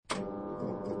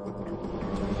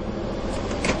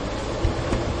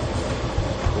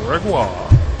Gregoire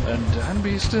and Dan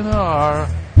Beeston are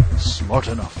smart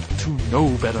enough to know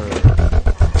better.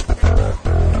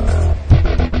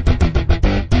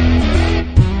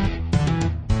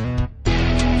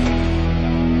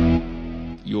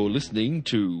 You're listening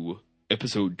to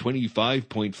episode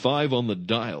 25.5 on the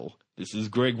dial. This is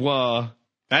Gregoire.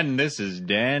 And this is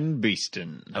Dan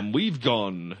Beeston. And we've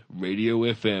gone Radio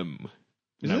FM.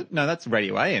 Is it? No, that's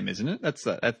Radio AM, isn't it? That's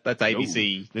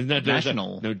ABC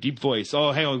National. No, deep voice.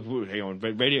 Oh, hang on.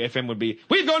 Radio FM would be,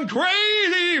 we've gone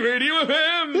crazy, Radio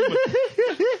FM.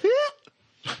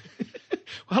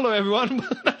 Hello, everyone.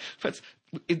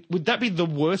 Would that be the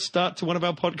worst start to one of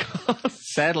our podcasts?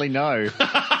 Sadly, no.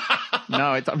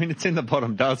 No, it's in the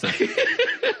bottom dozen.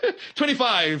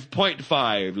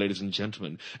 25.5, ladies and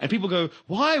gentlemen. And people go,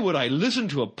 why would I listen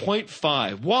to a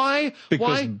 0.5? Why?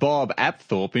 Because Bob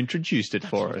Apthorpe introduced it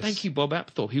for us. Thank you, Bob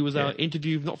Apthorpe. He was our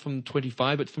interview, not from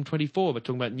 25, but from 24, but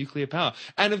talking about nuclear power.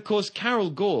 And, of course,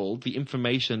 Carol Gall, the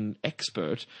information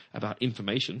expert about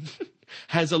information,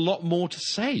 has a lot more to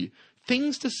say.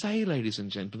 Things to say, ladies and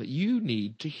gentlemen, that you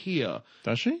need to hear.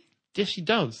 Does she? Yes, she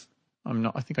does.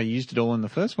 I think I used it all in the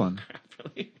first one.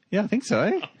 Really? Yeah, I think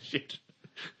so. Oh, shit.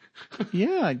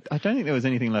 Yeah, I don't think there was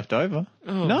anything left over.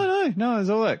 Oh. No, it's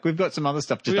all that. We've got some other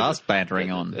stuff just us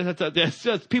bantering on.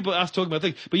 People are talking about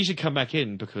things, but you should come back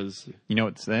in because... You know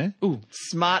what's there? Ooh.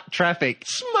 Smart traffic.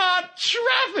 Smart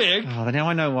traffic? Oh, now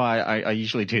I know why I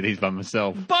usually do these by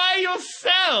myself. By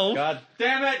yourself? God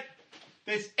damn it!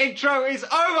 This intro is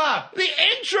over! The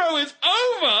intro is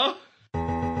over?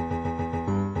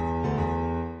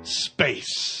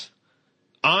 Space.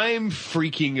 I'm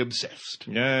freaking obsessed.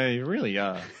 Yeah, you really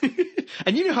are.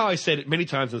 And you know how I said it many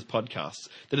times in this podcast,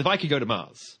 that if I could go to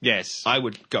Mars, Yes. I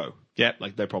would go. Yep.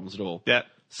 Like, no problems at all. Yep.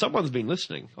 Someone's been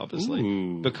listening, obviously,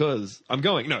 Ooh. because I'm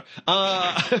going. No.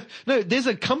 No, there's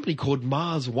a company called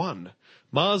Mars One.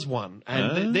 Mars One,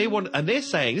 and they're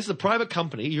saying this is a private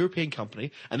company, European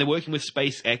company, and they're working with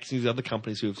SpaceX and these other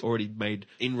companies who have already made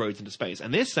inroads into space,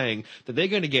 and they're saying that they're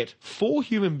going to get 4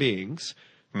 human beings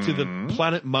to the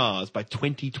planet Mars by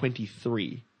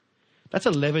 2023. That's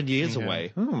 11 years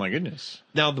away. Oh, my goodness.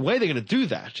 Now, the way they're going to do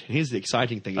that, and here's the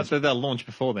exciting thing. So they'll launch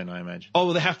before then, I imagine. Oh,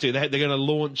 well, they have to. They're going to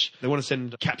launch. They want to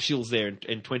send capsules there in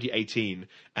 2018,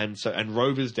 and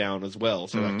rovers down as well.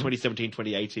 So like 2017,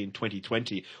 2018,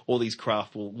 2020, all these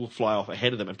craft will fly off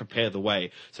ahead of them and prepare the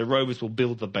way. So rovers will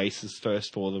build the bases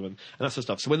first for them and that sort of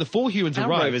stuff. So when the 4 humans Our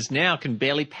arrive, rovers now can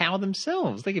barely power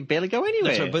themselves. They can barely go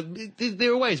anywhere. that's right, but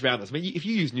there are ways around this. I mean, if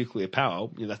you use nuclear power,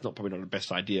 that's probably not the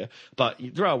best idea. But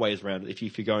there are ways around it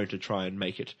if you're going to try and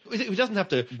make it. It doesn't have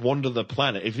to wander the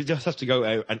planet. If it just has to go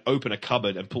out and open a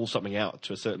cupboard and pull something out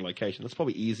to a certain location, that's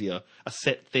probably easier. A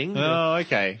set thing. Oh,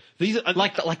 okay. These are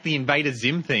Like the Invader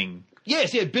Zim thing.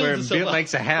 Yes, it Where builds Bill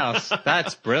makes a house.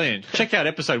 That's brilliant. Check out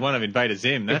episode 1 of Invader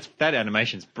Zim. That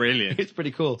animation's brilliant. It's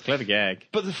pretty cool. Clever gag.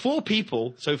 But the 4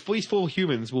 people, so these 4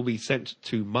 humans will be sent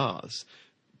to Mars.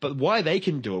 But why they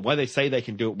can do it, why they say they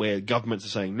can do it where governments are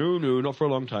saying, no, not for a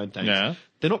long time, thanks. Yeah.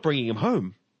 They're not bringing him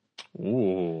home.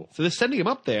 Ooh. So they're sending him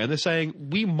up there and they're saying,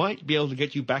 we might be able to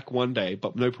get you back one day,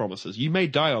 but no promises. You may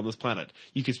die on this planet.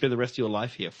 You can spend the rest of your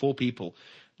life here. 4 people.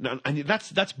 And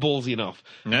that's ballsy enough.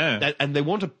 Yeah. And they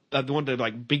want to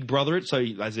like Big Brother it, so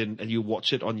as in, and you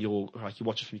watch it on you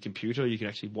watch it from your computer, you can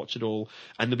actually watch it all,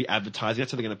 and there'll be advertising.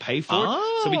 That's how they're going to pay for it,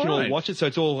 so we can all watch it. So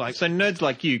it's all like. So nerds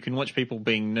like you can watch people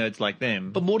being nerds like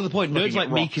them. But more to the point, nerds like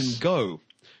me rocks. can go.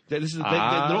 They're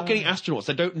not getting astronauts.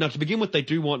 They don't. Now, to begin with, they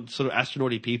do want sort of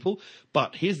astronaut-y people.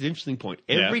 But here's the interesting point: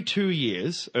 every 2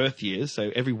 years, Earth years,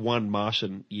 so every 1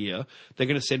 Martian year, they're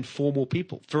going to send 4 more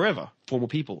people forever. 4 more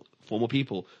people. 4 more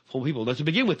people. 4 more people. Now, to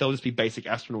begin with, they'll just be basic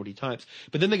astronaut-y types.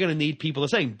 But then they're going to need people. They're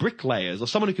saying bricklayers or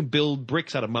someone who can build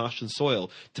bricks out of Martian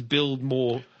soil to build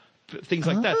more. Things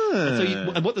like that.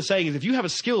 And what they're saying is if you have a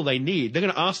skill they need, they're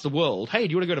going to ask the world, hey,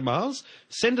 do you want to go to Mars?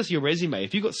 Send us your resume.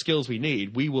 If you've got skills we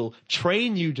need, we will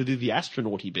train you to do the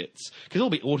astronaut-y bits. Because it'll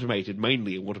be automated,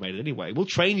 mainly automated anyway. We'll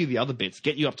train you the other bits,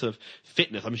 get you up to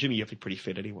fitness. I'm assuming you have to be pretty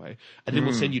fit anyway. And then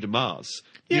we'll send you to Mars.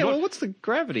 Yeah, well, what's the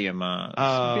gravity of Mars?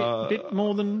 A bit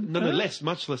more than... No, less,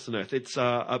 much less than Earth. It's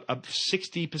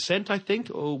 60%, I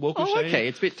think, or Walker Oh, okay,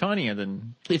 it's a bit tinier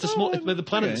than... It's a small... the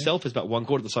planet itself is about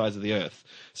 1/4 the size of the Earth.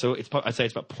 So I'd say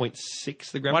it's about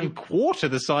 0.6 the gravity. 1/4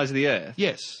 the size of the Earth?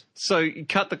 Yes. So you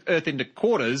cut the Earth into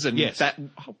quarters, and that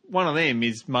one of them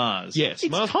is Mars. Yes.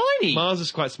 It's Mars, tiny. Mars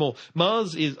is quite small.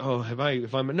 Mars is... no,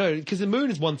 because the Moon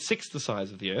is 1/6 the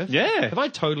size of the Earth. Yeah. Have I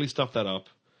totally stuffed that up?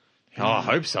 Oh, I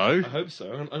hope so. I hope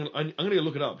so. I'm going to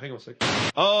look it up. Hang on a second.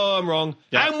 Oh, I'm wrong.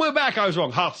 Yeah. And we're back. I was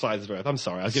wrong. Half size of Earth. I'm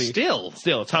sorry. I was getting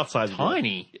Still, it's half size.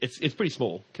 tiny. Of Earth. It's pretty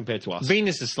small compared to us.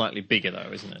 Venus is slightly bigger,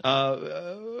 though, isn't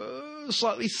it?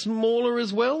 Slightly smaller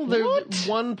as well. They're What?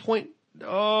 1 point.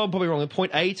 Oh, probably wrong.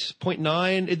 0.8,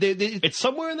 0.9. It's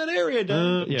somewhere in that area,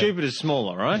 Dan. Yeah. Jupiter's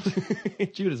smaller, right?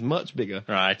 Jupiter's much bigger.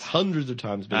 Right. Hundreds of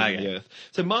times bigger than Okay. the Earth.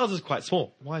 So Mars is quite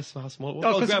small. Why is Mars small?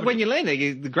 Oh, because gravity. when you land there,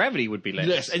 the gravity would be less.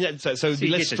 Yes, and yet, so it'd be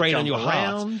you less get to strain on jump your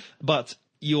heart. around. But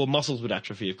your muscles would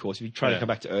atrophy, of course. If you try to Yeah. come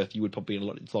back to Earth, you would probably be in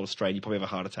a lot of strain. You'd probably have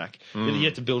a heart attack. You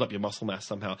have to build up your muscle mass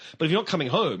somehow. But if you're not coming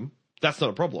home, that's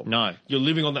not a problem. No. You're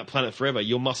living on that planet forever.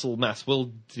 Your muscle mass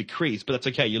will decrease, but that's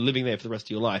okay. You're living there for the rest of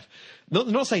your life. They're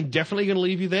not saying definitely going to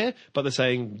leave you there, but they're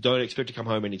saying don't expect to come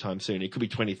home anytime soon. It could be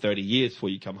 20, 30 years before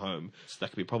you come home. So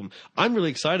that could be a problem. I'm really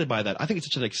excited by that. I think it's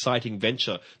such an exciting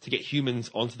venture to get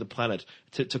humans onto the planet,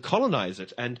 to colonize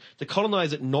it, and to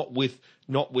colonize it not with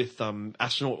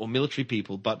astronaut or military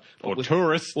people, but with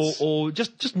tourists. or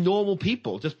just normal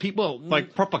people, just people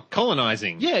Like proper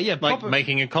colonizing. Yeah, Like proper-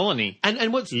 making a colony.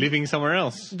 and what's Living somewhere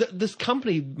else. this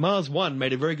company, Mars One,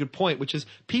 made a very good point, which is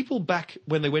people back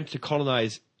when they went to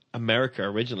colonize America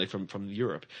originally from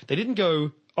Europe, they didn't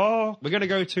go, oh, we're going to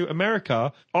go to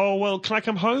America. Oh, well, can I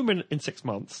come home in 6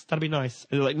 months? That'd be nice.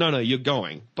 And they're like, no, you're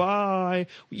going. Bye.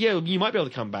 Yeah, you might be able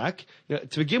to come back. You know,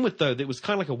 to begin with, though, it was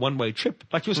kind of like a one-way trip.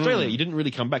 Like to Australia, you didn't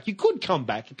really come back. You could come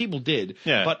back. People did.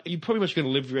 Yeah. But you're pretty much going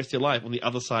to live the rest of your life on the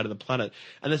other side of the planet.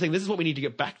 And they're saying this is what we need to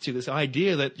get back to, this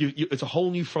idea that it's a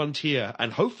whole new frontier,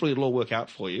 and hopefully it'll all work out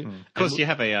for you. Of course, you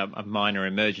have a minor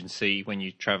emergency when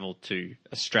you travel to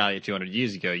Australia 200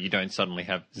 years ago. You don't suddenly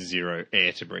have zero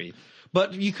air to breathe.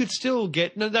 But you could still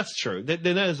get... No, that's true. Then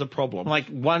there's a problem. Like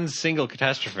one single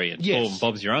catastrophe and Yes. boom,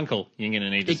 Bob's your uncle. You're going to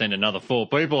need to send another 4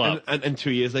 people up. And 2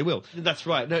 years they will. That's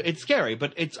right. No, it's scary,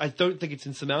 but I don't think it's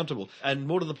insurmountable. And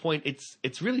more to the point,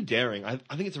 it's really daring. I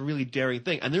think it's a really daring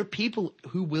thing. And there are people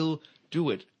who will do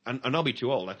it. And I'll be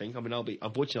too old, I think. I mean,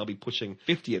 unfortunately, I'll be pushing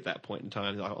 50 at that point in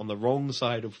time, on the wrong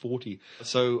side of 40.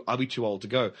 So I'll be too old to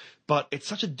go. But it's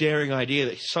such a daring idea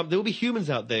that there will be humans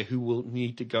out there who will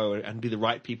need to go and be the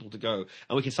right people to go.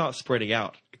 And we can start spreading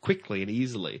out quickly and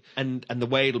easily. And the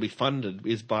way it'll be funded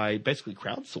is by basically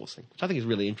crowdsourcing, which I think is a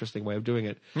really interesting way of doing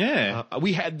it. Yeah.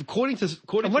 We had, according to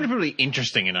Wonderfully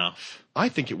interesting enough. I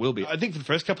think it will be. I think for the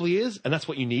first couple of years, and that's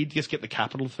what you need to just get the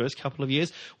capital the first couple of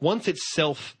years. Once it's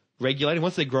self-regulating,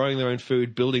 once they're growing their own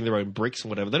food, building their own bricks and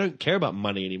whatever, they don't care about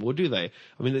money anymore, do they?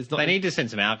 I mean, it's not. They need to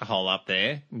send some alcohol up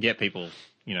there and get people,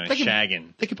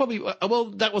 shagging. They could probably.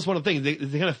 Well, that was one of the things. They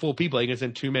can have 4 people. Are you going to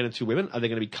send 2 men and 2 women? Are they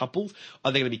going to be coupled?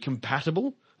 Are they going to be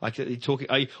compatible? Like you're talking.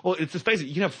 Well, it's just basically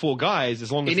you can have 4 guys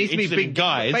as long as It needs to be big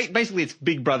guys. Basically, it's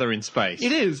Big Brother in space.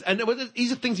 It is, and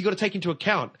these are things you've got to take into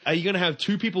account. Are you going to have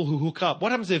 2 people who hook up?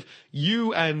 What happens if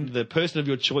you and the person of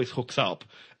your choice hooks up,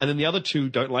 and then the other 2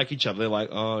 don't like each other? They're like,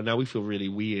 oh, now we feel really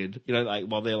weird.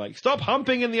 While they're like, stop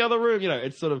humping in the other room.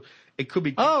 It's sort of, it could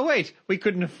be. Oh, wait, we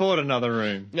couldn't afford another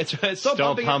room. That's right.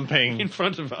 Stop humping in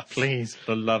front of us. Please,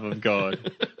 for the love of God.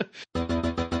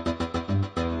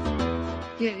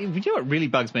 Yeah, you know what really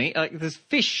bugs me? Like, there's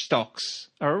fish stocks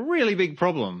are a really big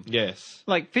problem. Yes.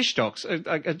 Like, fish stocks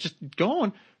are just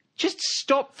gone. Just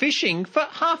stop fishing for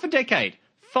half a decade.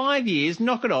 5 years,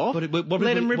 knock it off, let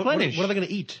them replenish. What are they going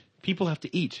to eat? People have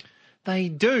to eat. They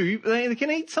do. They can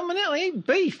eat something else. They eat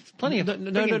beef. Plenty of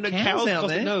no. cows out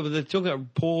there. No, but they're talking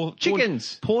about poor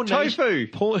chickens, poor tofu.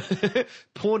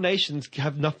 Poor nations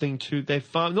have nothing to. They're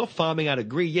not farming out of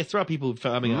greed. Yes, there are people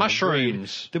farming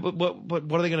mushrooms. Out of greed. But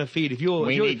what are they going to feed?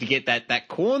 We need to get that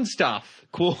corn stuff.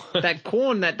 That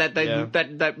corn,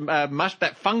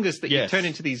 that fungus that you turn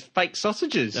into these fake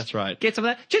sausages. That's right. Get some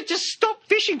of that. Just stop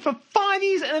fishing for 5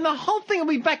 years, and then the whole thing will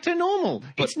be back to normal.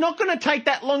 It's not going to take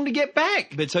that long to get back.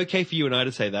 But it's okay for you and I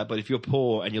to say that. But if you're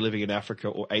poor and you're living in Africa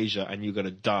or Asia and you're going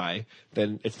to die,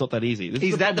 then it's not that easy.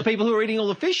 Is that the people who are eating all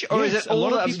the fish, or is it all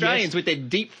the Australians with their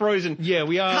deep frozen? Yeah,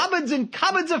 we are cupboards and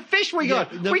cupboards of fish. We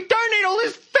got. We don't need all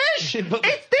this fish. We're not going to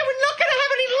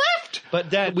have any left. But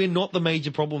Dad, we're not the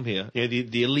major problem here.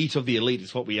 The elite of the elite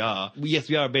is what we are. Yes,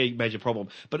 we are a big major problem.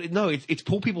 But it's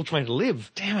poor people trying to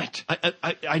live. Damn it!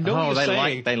 I know what you're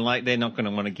saying. They're not going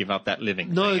to want to give up that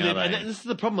living. No, and this is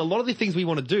the problem. A lot of the things we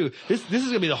want to do. This is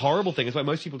going to be the horrible thing. It's why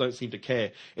most people don't seem to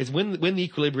care. Is when the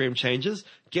equilibrium changes,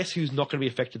 guess who's not going to be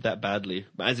affected that badly?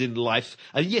 As in life.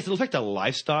 Yes, it'll affect our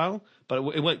lifestyle, but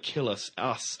it won't kill us.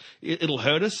 It'll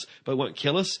hurt us, but it won't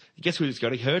kill us. Guess who it's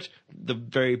going to hurt?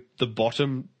 The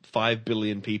bottom 5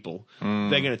 billion people. They're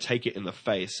going to take it in the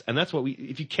face. And that's what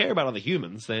if you care about other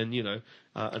humans, then,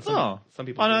 and some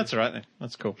people. Oh, no, that's all right then.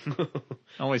 That's cool.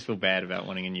 I always feel bad about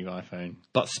wanting a new iPhone.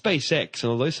 But SpaceX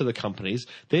and all those other companies,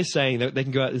 they're saying that they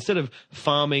can go out, instead of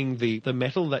farming the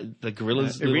metal that the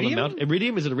gorillas live on the mountain.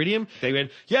 Iridium? Is it iridium? They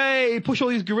went, yay, push all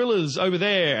these gorillas over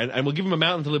there and we'll give them a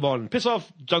mountain to live on. Piss off,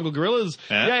 jungle gorillas.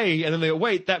 Yeah. Yay. And then they go,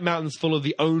 wait, that mountain's full of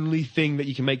the only thing that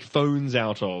you can make phones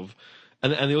out of.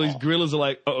 And all these gorillas are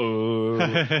like, uh-oh.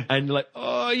 And like,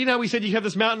 we said you have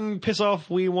this mountain, piss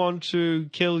off, we want to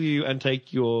kill you and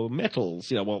take your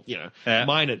metals.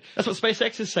 Mine it. That's what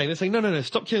SpaceX is saying. They're saying, no,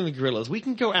 stop killing the gorillas. We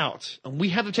can go out, and we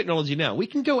have the technology now. We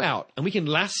can go out, and we can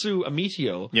lasso a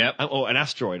meteor. Yep. Or an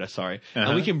asteroid,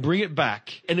 and we can bring it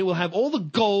back, and it will have all the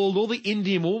gold, all the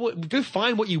indium, go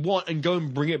find what you want and go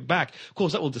and bring it back. Of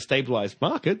course, that will destabilize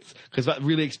markets, because that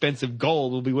really expensive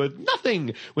gold will be worth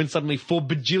nothing when suddenly 4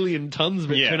 bajillion tons of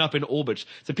it turn up in orbit.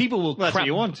 So people will That's what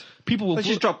you want. Let's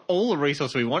just drop all the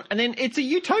resources we want, and then it's a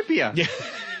utopia. Yeah.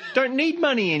 Don't need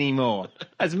money anymore.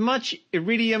 As much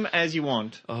iridium as you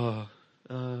want. Oh,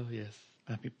 yes.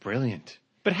 That'd be brilliant.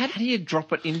 But how do you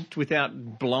drop it in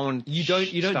without blowing? You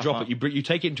don't drop up? it. You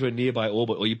take it into a nearby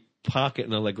orbit, or you park it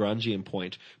in a Lagrangian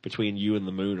point between you and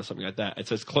the moon or something like that. And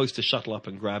so it's close to shuttle up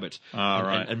and grab it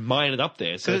and mine it up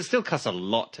there. So it still costs a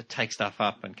lot to take stuff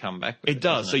up and come back with it. It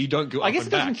does. So you don't go up and back. I guess it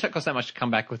doesn't cost that much to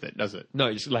come back with it, does it? No,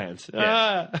 it just lands.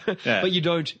 Yeah. But you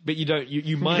don't,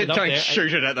 you mine it up there. Don't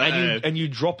shoot it at that. And you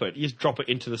drop it. You just drop it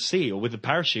into the sea or with a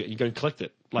parachute and you go and collect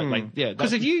it.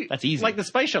 Because that's easy. Like the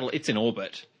space shuttle, it's in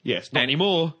orbit. Yes, not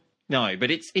anymore. No,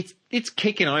 but it's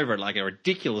kicking over at like a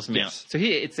ridiculous amount. Yes. So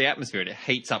here it's the atmosphere; it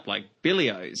heats up like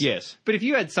billios. Yes. But if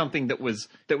you had something that was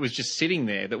just sitting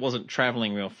there that wasn't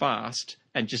traveling real fast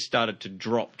and just started to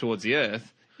drop towards the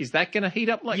Earth, is that going to heat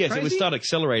up like crazy? Yes, it would start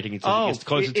accelerating until it gets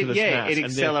closer to the mass. It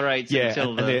accelerates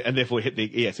until and therefore hit the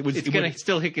it's going to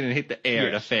still hit the air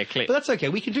at a fair clip. But that's okay.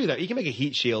 We can do that. You can make a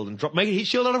heat shield and make a heat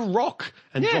shield out of rock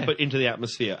and drop it into the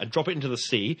atmosphere and drop it into the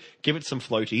sea. Give it some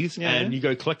floaties and you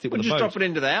go collect it with a boat. Just drop it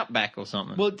into the outback or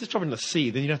something. Well, just drop it in the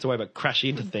sea. Then you don't have to worry about crashing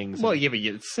into things. Well, but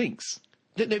it sinks.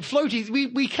 No, floaties.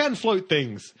 We can float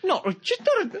things. Not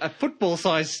a football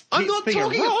size. I'm not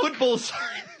talking a football size.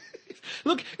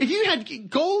 Look, if you had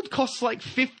gold costs like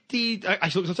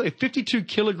 52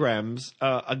 kilograms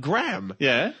a gram.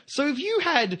 Yeah. So if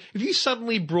you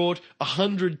suddenly brought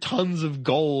 100 tons of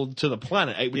gold to the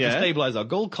planet, it would destabilize our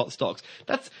gold stocks.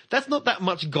 That's not that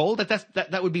much gold.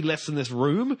 That would be less than this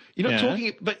room. You're not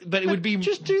talking, but it would be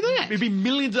just do that. It'd be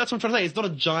millions. That's what I'm trying to say. It's not a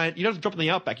giant. You don't have to drop it in the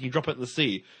outback. You can drop it in the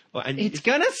sea. And it's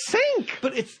gonna sink.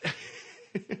 But it's.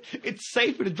 It's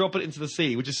safer to drop it into the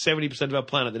sea, which is 70% of our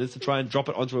planet, than it is to try and drop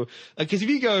it onto a... Because if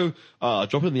you go,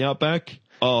 drop it in the outback,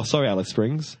 sorry, Alice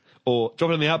Springs, or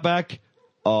drop it in the outback,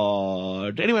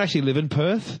 did anyone actually live in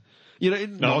Perth?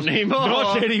 Not anymore.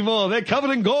 Not anymore. They're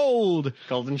covered in gold.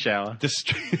 Golden shower.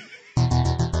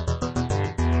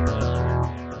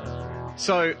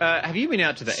 So, have you been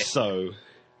out to the...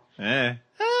 Yeah.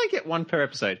 I get one per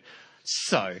episode.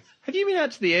 So, have you been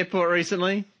out to the airport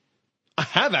recently? I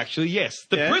have actually, yes.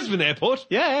 The Brisbane airport.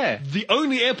 Yeah. The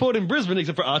only airport in Brisbane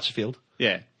except for Archerfield.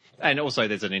 Yeah. And also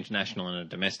there's an international and a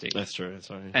domestic. That's true.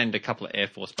 Sorry. And a couple of Air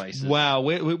Force bases. Wow,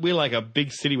 we're like a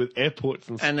big city with airports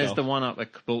and stuff. And there's the one up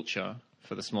at Caboolture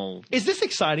for the small... Is this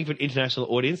exciting for an international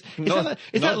audience?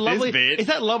 Is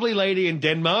that lovely lady in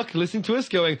Denmark listening to us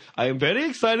going, I am very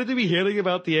excited to be hearing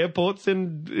about the airports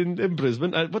in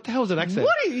Brisbane. What the hell is that accent?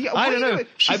 I don't know.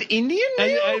 She's Indian now?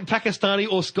 And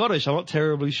Pakistani or Scottish. I'm not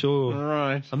terribly sure.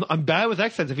 Right. I'm bad with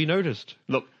accents, have you noticed?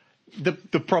 Look,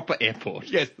 the proper airport.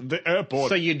 Yes, the airport.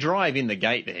 So you drive in the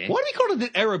gate there. Why do we call it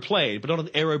an aeroplane but not an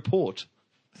aeroport?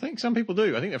 I think some people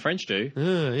do. I think the French do.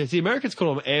 Yes, the Americans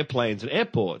call them airplanes and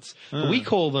airports. But we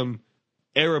call them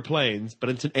aeroplanes, but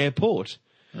it's an airport.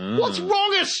 What's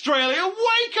wrong, Australia?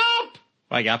 Wake up!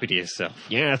 Wake up to yourself.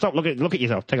 Yeah, stop. Look at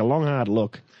yourself. Take a long, hard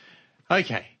look.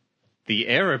 Okay. The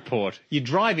airport. You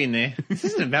drive in there. This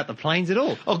isn't about the planes at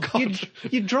all. Oh, God.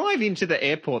 You drive into the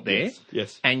airport there.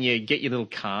 Yes. And you get your little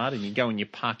card and you go and you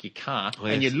park your car.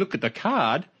 And you look at the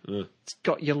card. It's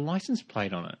got your license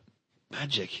plate on it.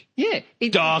 Magic. Yeah.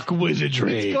 Dark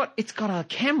wizardry. It's got a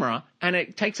camera and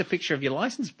it takes a picture of your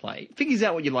license plate, figures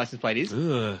out what your license plate is,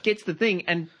 gets the thing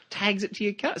and tags it to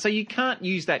your car. So you can't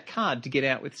use that card to get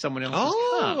out with someone else's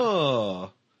car.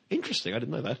 Oh, interesting. I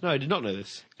didn't know that. No, I did not know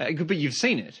this. But you've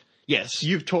seen it. Yes.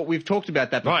 We've talked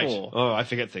about that before. Right. Oh, I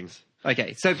forget things.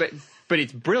 Okay. So, but But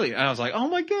it's brilliant. And I was like, oh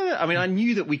my God. I mean, I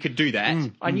knew that we could do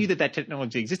that. I knew that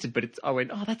technology existed, but I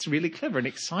went, oh, that's really clever and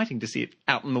exciting to see it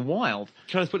out in the wild.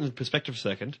 Can I just put it in perspective for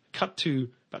a second? Cut to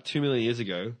about 2 million years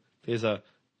ago, there's a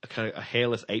kind of a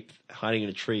hairless ape hiding in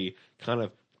a tree, kind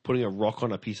of putting a rock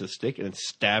on a piece of stick and then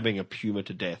stabbing a puma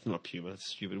to death. Not a puma,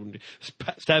 that's stupid. Wouldn't be.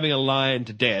 Stabbing a lion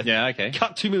to death. Yeah, okay.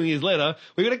 Cut 2 million years later,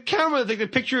 we got a camera that takes a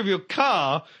picture of your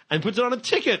car and puts it on a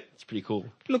ticket. It's pretty cool.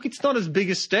 Look, it's not as big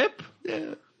a step.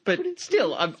 Yeah. But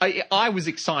still, I was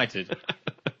excited.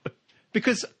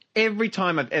 Because every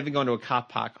time I've ever gone to a car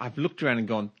park, I've looked around and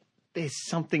gone, there's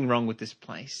something wrong with this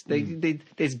place.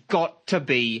 There's got to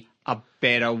be a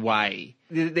better way.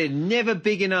 They're never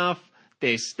big enough.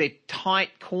 They're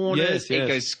tight corners. Yes. It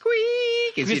goes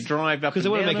squeak as you drive up and down. Because they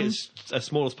want to make them. it as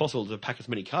small as possible to pack as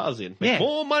many cars in. Make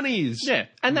more monies. Yeah,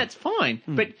 and that's fine.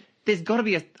 But there's got to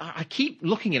be I keep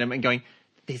looking at them and going,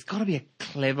 there's got to be a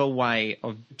clever way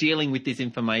of dealing with this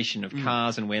information of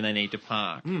cars and where they need to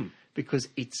park. Because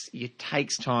it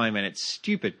takes time and it's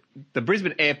stupid. The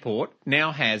Brisbane Airport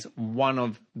now has one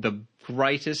of the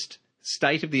greatest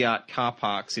state-of-the-art car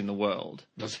parks in the world.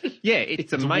 Does it? Yeah,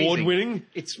 it's amazing. Award-winning?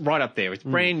 It's right up there. It's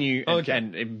brand new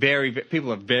and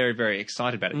people are very, very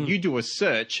excited about it. You do a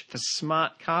search for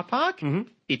smart car park,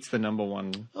 it's the number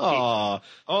one. Oh,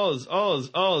 Oz.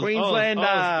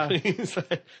 Queenslander.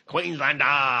 Queenslander.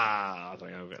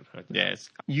 Yes.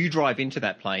 You drive into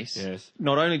that place. Yes.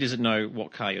 Not only does it know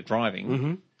what car you're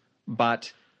driving,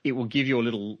 but it will give you a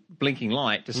little blinking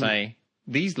light to say,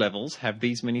 these levels have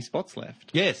these many spots left.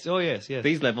 Yes. Oh, yes.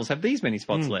 These levels have these many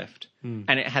spots left. And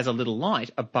it has a little light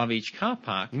above each car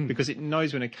park because it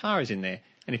knows when a car is in there.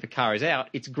 And if a car is out,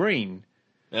 it's green.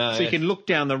 So you can look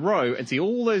down the row and see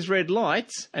all those red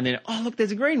lights and then, oh, look,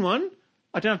 there's a green one.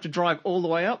 I don't have to drive all the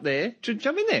way up there to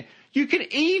jump in there. You can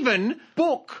even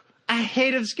book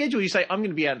ahead of schedule. You say, I'm going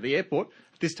to be out at the airport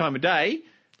this time of day,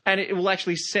 and it will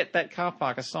actually set that car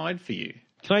park aside for you.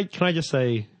 Can I just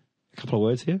say a couple of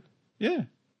words here? Yeah.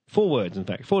 4 words, in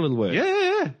fact. 4 little words.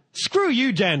 Yeah. Screw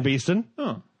you, Dan Beeston.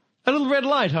 Oh. A little red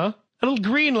light, huh? A little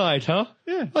green light, huh?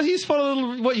 Yeah. Oh, you just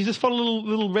follow you just follow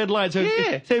little red lights. So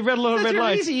say red That's red really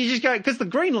lights. easy. You just go, because the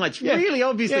green light's really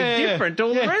obviously different to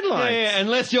all the red lights. Yeah,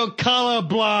 unless you're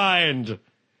colourblind.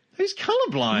 Who's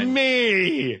colourblind?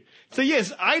 Me. So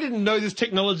yes, I didn't know this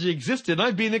technology existed.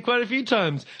 I've been there quite a few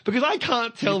times because I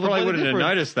can't tell You the probably wouldn't have difference.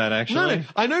 noticed that, actually. No,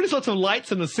 I noticed lots of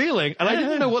lights in the ceiling, and I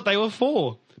didn't know what they were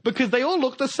for. Because they all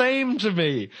look the same to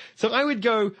me. So I would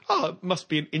go, oh, it must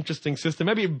be an interesting system.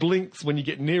 Maybe it blinks when you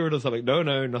get near it or something. No,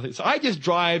 nothing. So I just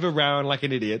drive around like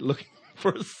an idiot looking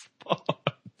for a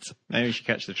spot. Maybe we should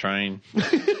catch the train.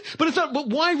 But it's not, but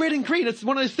why red and green? It's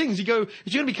one of those things. You go,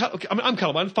 if you're going to be, I'm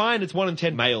colorblind. Fine, it's 1 in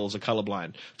 10 males are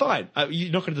colorblind. Fine.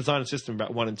 You're not going to design a system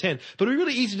about 1 in 10. But it'd be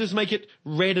really easy to just make it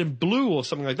red and blue or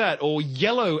something like that. Or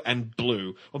yellow and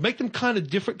blue. Or make them kind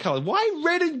of different colors. Why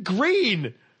red and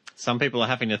green? Some people are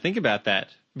having to think about that.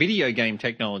 Video game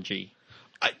technology.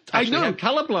 I know. Have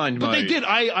colorblind mode. But they did.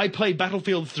 I played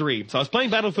Battlefield 3. So I was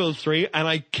playing Battlefield 3 and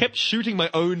I kept shooting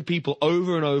my own people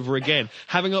over and over again,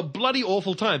 having a bloody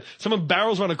awful time. Someone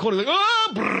barrels around a corner like,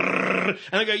 oh, brrr,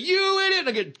 and I go, you idiot, and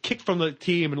I get kicked from the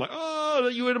team and like, oh,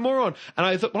 you idiot moron. And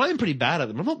I thought, well, I'm pretty bad at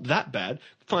them. I'm not that bad.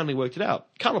 Finally worked it out.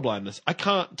 Colorblindness. I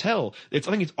can't tell. I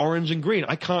think it's orange and green.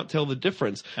 I can't tell the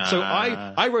difference. So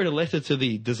I wrote a letter to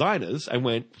the designers and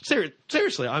went,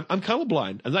 seriously, I'm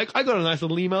colorblind. And I got a nice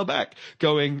little email back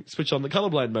going, switch on the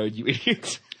colorblind mode, you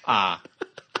idiots.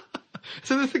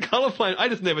 So there's the colorblind. I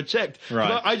just never checked.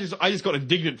 Right. I just got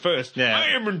indignant first. Yeah.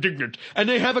 I am indignant. And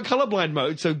they have a colorblind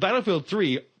mode. So Battlefield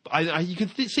 3, you can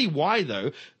see why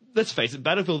though. Let's face it,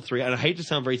 Battlefield 3, and I hate to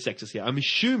sound very sexist here, I'm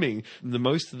assuming the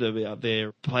most of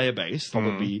their player base,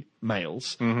 probably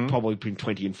males, probably between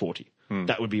 20 and 40.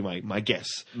 That would be my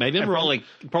guess. Maybe I'm wrong.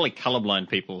 Probably colorblind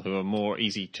people who are more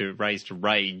easy to raise to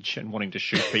rage and wanting to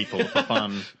shoot people for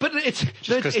fun. But it's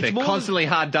because they're constantly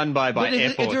hard done by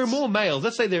airports. If there are more males,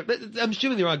 let's say I'm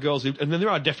assuming there are girls and then there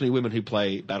are definitely women who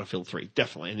play Battlefield 3,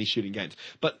 definitely in these shooting games.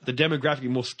 But the demographic is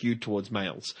more skewed towards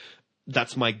males.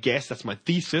 That's my guess. That's my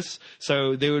thesis.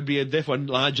 So there would be therefore a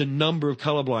larger number of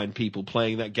colorblind people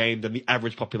playing that game than the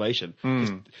average population.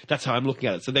 That's how I'm looking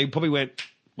at it. So they probably went,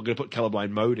 we're going to put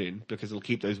colorblind mode in because it'll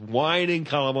keep those whining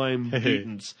colorblind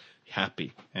mutants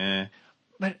happy.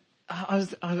 But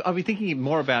I'll be thinking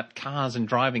more about cars and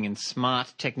driving and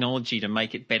smart technology to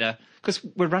make it better because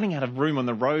we're running out of room on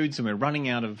the roads and we're running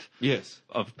out of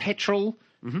petrol.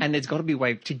 And there's got to be a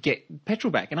way to get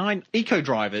petrol back. And eco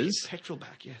drivers... Petrol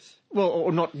back, yes. Well,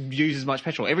 or not use as much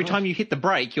petrol. Every time you hit the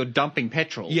brake, you're dumping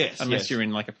petrol. Yes, unless you're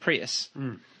in like a Prius.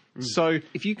 So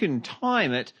if you can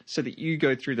time it so that you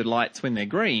go through the lights when they're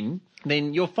green,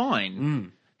 then you're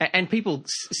fine. And people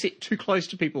sit too close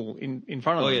to people in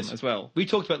front of them as well. We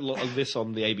talked about a lot of this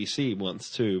on the ABC once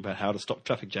too, about how to stop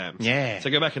traffic jams. Yeah. So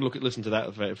go back and listen to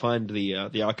that. Find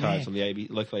the archives on the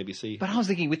local ABC. But I was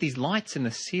thinking, with these lights in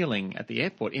the ceiling at the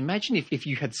airport, imagine if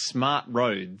you had smart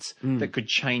roads that could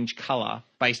change colour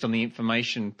based on the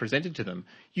information presented to them.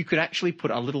 You could actually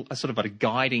put a sort of a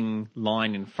guiding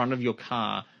line in front of your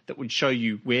car that would show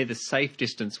you where the safe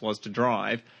distance was to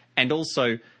drive, and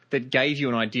also that gave you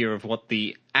an idea of what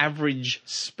the average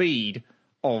speed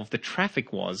of the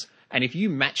traffic was. And if you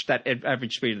matched that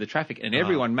average speed of the traffic and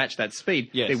everyone matched that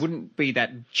speed, there wouldn't be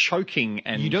that choking.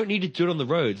 And you don't need to do it on the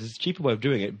roads. It's a cheaper way of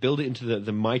doing it. Build it into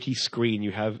the mighty screen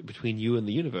you have between you and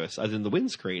the universe, as in the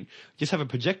windscreen. Just have a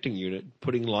projecting unit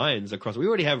putting lines across. We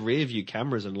already have rear view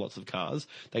cameras in lots of cars.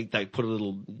 They put a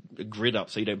little grid up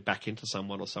so you don't back into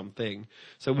someone or something.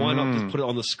 So why not just put it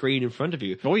on the screen in front of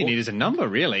you? All you need is a number,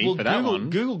 really, for that one.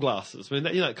 Google glasses. I mean,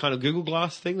 that kind of Google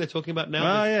Glass thing they're talking about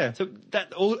now. Oh, yeah. So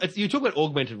you talk about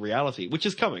augmented reality, which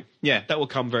is coming. Yeah. That will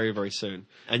come very, very soon.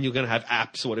 And you're going to have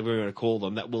apps or whatever you want to call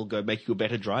them that will go make you a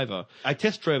better driver. I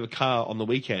test drove a car on the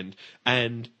weekend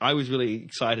and I was really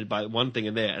excited by one thing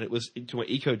in there, and it was to my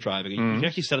eco driving. You can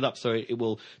actually set it up so it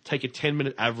will take a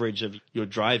 10-minute average of your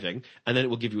driving and then it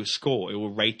will give you a score. It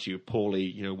will rate you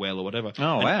poorly, well, or whatever.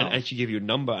 Oh, wow. And actually give you a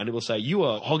number, and it will say, you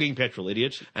are hogging petrol,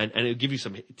 idiot. And it'll give you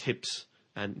some tips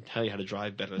and tell you how to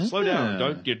drive better. Slow down.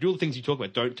 Don't do all the things you talk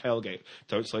about. Don't tailgate.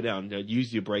 Don't slow down.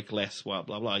 Use your brake less. Blah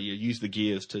blah blah. You use the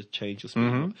gears to change your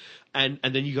speed. And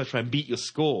then you got to try and beat your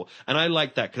score. And I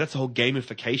like that because that's the whole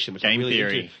gamification, which I'm really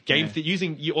theory. into.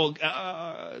 Using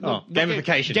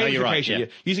gamification. No, you're right. Yeah.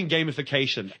 Using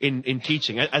gamification in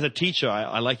teaching. As a teacher,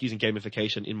 I like using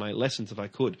gamification in my lessons if I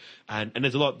could. And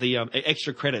there's a lot. The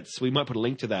extra credits. We might put a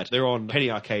link to that. They're on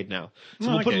Penny Arcade now.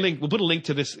 So we'll put a link. We'll put a link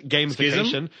to this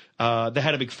gamification. They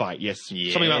had a big fight. Yes,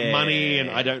 something about money, and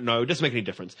I don't know. It doesn't make any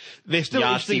difference. They're still.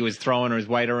 Yahtzee was throwing his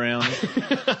weight around.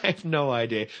 I have no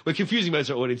idea. We're confusing most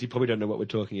of our audience. You probably don't know what we're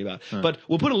talking about. But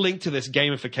we'll put a link to this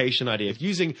gamification idea. If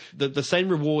using the same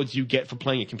rewards you get for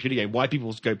playing a computer game, why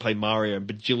people go play Mario a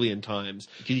bajillion times,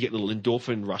 because you get little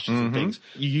endorphin rushes and things.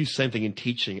 You use the same thing in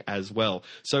teaching as well.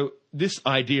 So this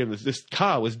idea, this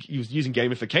car was using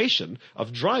gamification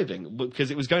of driving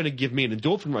because it was going to give me an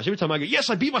endorphin rush. Every time I go, yes,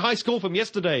 I beat my high score from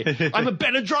yesterday. I'm a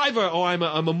better driver, or I'm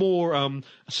a more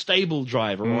stable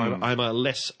driver, or I'm a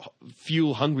less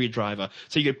fuel hungry driver.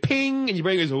 So you go ping, and your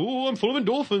brain goes, oh, I'm full of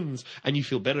endorphins, and you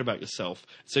feel better about yourself.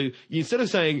 So instead of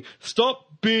saying, stop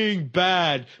being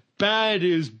bad, bad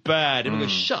is bad, and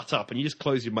goes, shut up, and you just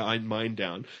close your mind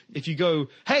down. If you go,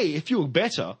 hey, if you were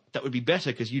better, that would be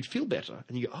better because you'd feel better.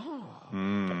 And you go,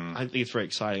 I think it's very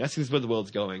exciting. I think this is where the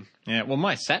world's going. Yeah, well,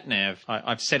 my sat-nav,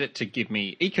 I've set it to give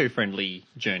me eco-friendly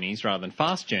journeys rather than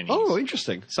fast journeys. Oh,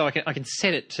 interesting. So I can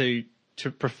set it to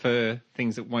prefer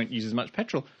things that won't use as much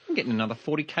petrol. I'm getting another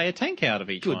 40k a tank out of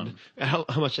each one. How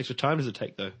much extra time does it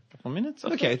take, though? A couple of minutes.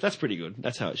 Okay, that's pretty good.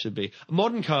 That's how it should be.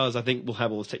 Modern cars, I think, will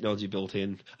have all this technology built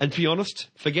in. And to be honest,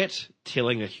 forget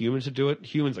telling a human to do it.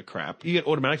 Humans are crap. You get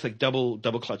automatics like double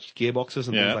clutch gearboxes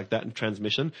and things like that in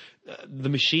transmission. The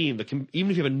machine,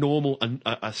 even if you have a normal,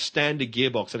 a standard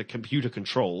gearbox that a computer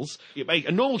controls, you make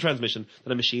a normal transmission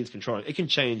that a machine's controlling, it can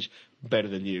change better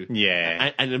than you.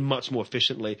 Yeah. And much more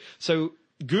efficiently. So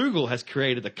Google has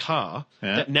created a car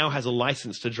that now has a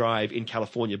license to drive in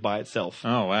California by itself.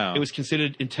 Oh, wow. It was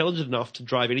considered intelligent enough to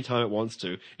drive anytime it wants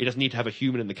to. It doesn't need to have a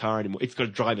human in the car anymore. It's got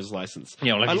a driver's license.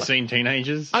 Yeah, well, have you seen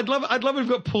teenagers? I'd love if it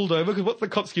got pulled over, because what's the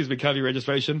cops, excuse me, car your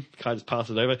registration? The car just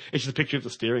passes it over. It's just a picture of the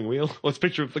steering wheel, or it's a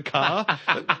picture of the car.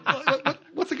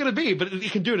 What's it going to be? But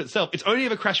it can do it itself. It's only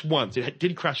ever crashed once. It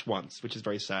did crash once, which is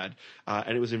very sad.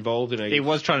 And it was involved in It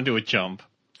was trying to do a jump.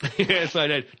 Yes, I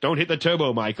did. Don't hit the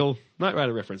turbo, Michael. Knight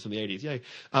Rider reference from the 80s, yay.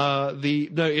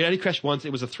 It only crashed once.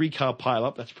 It was a 3-car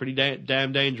pile-up. That's pretty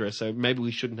damn dangerous, so maybe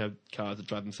we shouldn't have cars that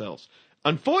drive themselves.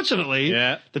 Unfortunately,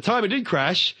 the time it did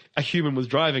crash, a human was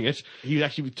driving it. He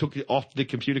actually took it off the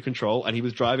computer control, and he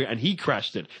was driving it, and he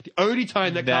crashed it. The only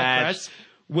time that car crashed,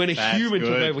 when a human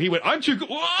took over, he went, I'm too good,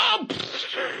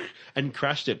 and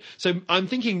crashed it. So I'm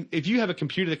thinking, if you have a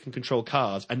computer that can control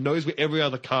cars and knows where every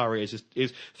other car is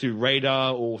through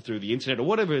radar or through the internet or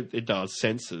whatever it does,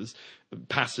 sensors,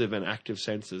 passive and active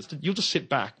sensors. You'll just sit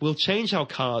back. We'll change how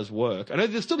cars work. I know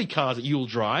there'll still be cars that you'll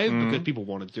drive because people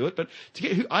want to do it, but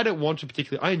I don't want to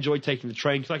particularly. I enjoy taking the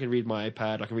train because I can read my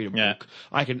iPad, I can read a book,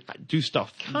 I can do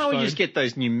stuff. Can't we just get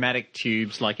those pneumatic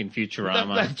tubes like in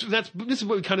Futurama? This is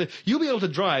what we kind of. You'll be able to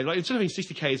drive, like instead of having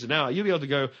 60 k's an hour, you'll be able to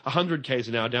go 100 k's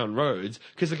an hour down roads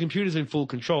because the computer's in full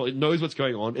control. It knows what's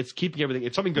going on. It's keeping everything.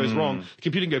 If something goes wrong, the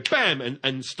computer can go bam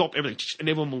and stop everything, and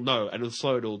everyone will know, and it'll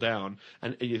slow it all down.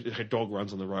 And if a dog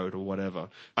runs on the road or whatever,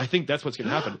 I think that's what's going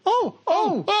to happen.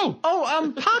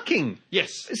 Parking.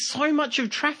 Yes. So much of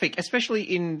traffic, especially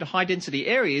in high density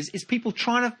areas, is people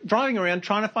driving around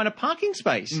trying to find a parking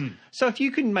space. So if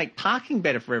you can make parking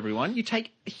better for everyone, you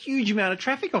take a huge amount of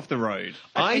traffic off the road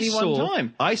at any one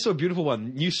time. I saw a beautiful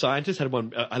one. New Scientist had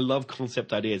one. I love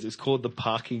concept ideas. It's called the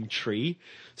parking tree.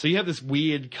 So you have this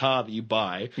weird car that you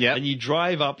buy, and you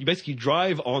drive up. You basically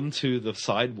drive onto the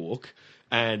sidewalk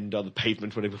and the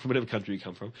pavement, whatever country you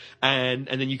come from, and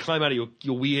then you climb out of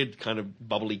your weird kind of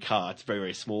bubbly car. It's a very,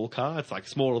 very small car. It's like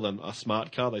smaller than a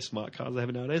smart car, those smart cars they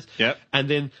have nowadays. Yep. And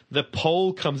then the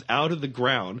pole comes out of the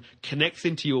ground, connects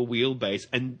into your wheelbase,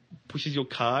 and pushes your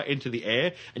car into the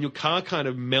air, and your car kind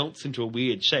of melts into a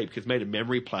weird shape because it's made of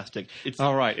memory plastic. It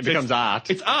becomes art.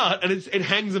 It's art, and it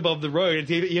hangs above the road.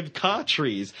 You have car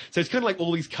trees. So it's kind of like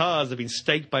all these cars have been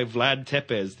staked by Vlad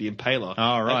Tepes, the Impaler.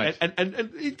 Oh, right. And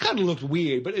it kind of looked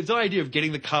weird, but it's the idea of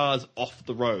getting the cars off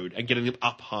the road and getting them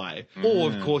up high. Or,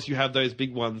 of course, you have those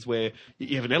big ones where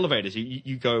you have an elevator. So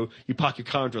you park your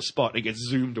car into a spot and it gets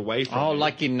zoomed away from you. Oh,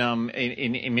 like in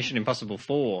Mission Impossible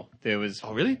 4, there was...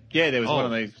 Oh, really? Yeah, there was one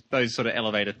of those sort of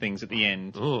elevator things at the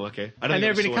end. Oh, okay. And there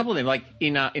have been a couple of them, like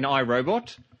in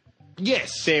iRobot.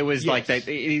 Yes. There was like that.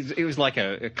 It was like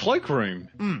a cloakroom,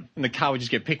 and the car would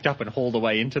just get picked up and hauled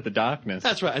away into the darkness.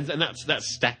 That's right, and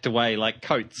that's stacked away like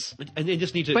coats. And they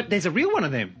just need to. But there's a real one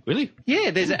of them. Really? Yeah,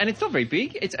 and it's not very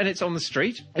big. It's on the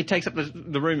street. It takes up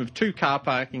the room of 2 car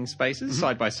parking spaces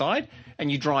side by side,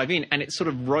 and you drive in, and it sort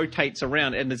of rotates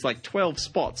around, and there's like 12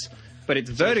 spots. But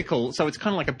it's vertical, so it's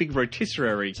kind of like a big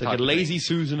rotisserie. It's like a lazy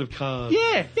Susan of cars.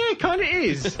 Yeah, kind of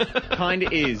is. Kind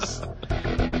of is.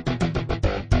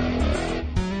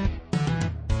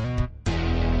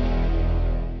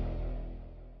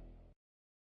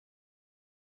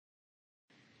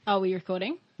 Are we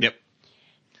recording? Yep.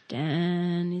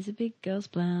 Dan is a big girl's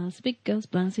blouse. A big girl's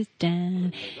blouse is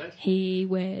Dan. He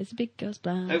wears a big girl's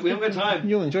blouse. Hey, we haven't got time.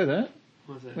 You'll enjoy that.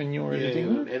 When you're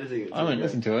editing it. Editing it. I won't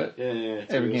listen to it. Yeah.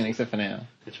 Ever again, except for now.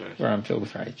 That's right. Where I'm filled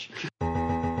with rage.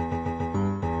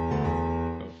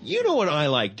 You know what I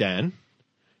like, Dan?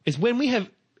 Is when we have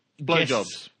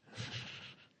blowjobs.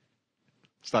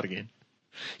 Start again.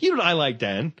 You know what I like,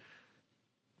 Dan?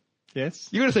 Yes?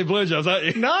 You're going to say blowjobs,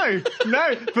 aren't you? No,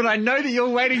 but I know that you're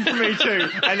waiting for me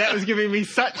to, and that was giving me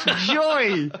such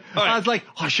joy. Right. I was like,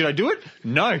 should I do it?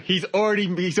 No, he's already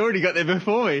got there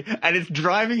before me, and it's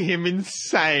driving him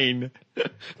insane.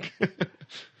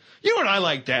 You know what I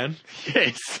like, Dan?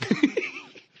 Yes.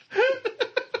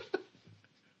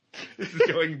 This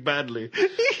is going badly.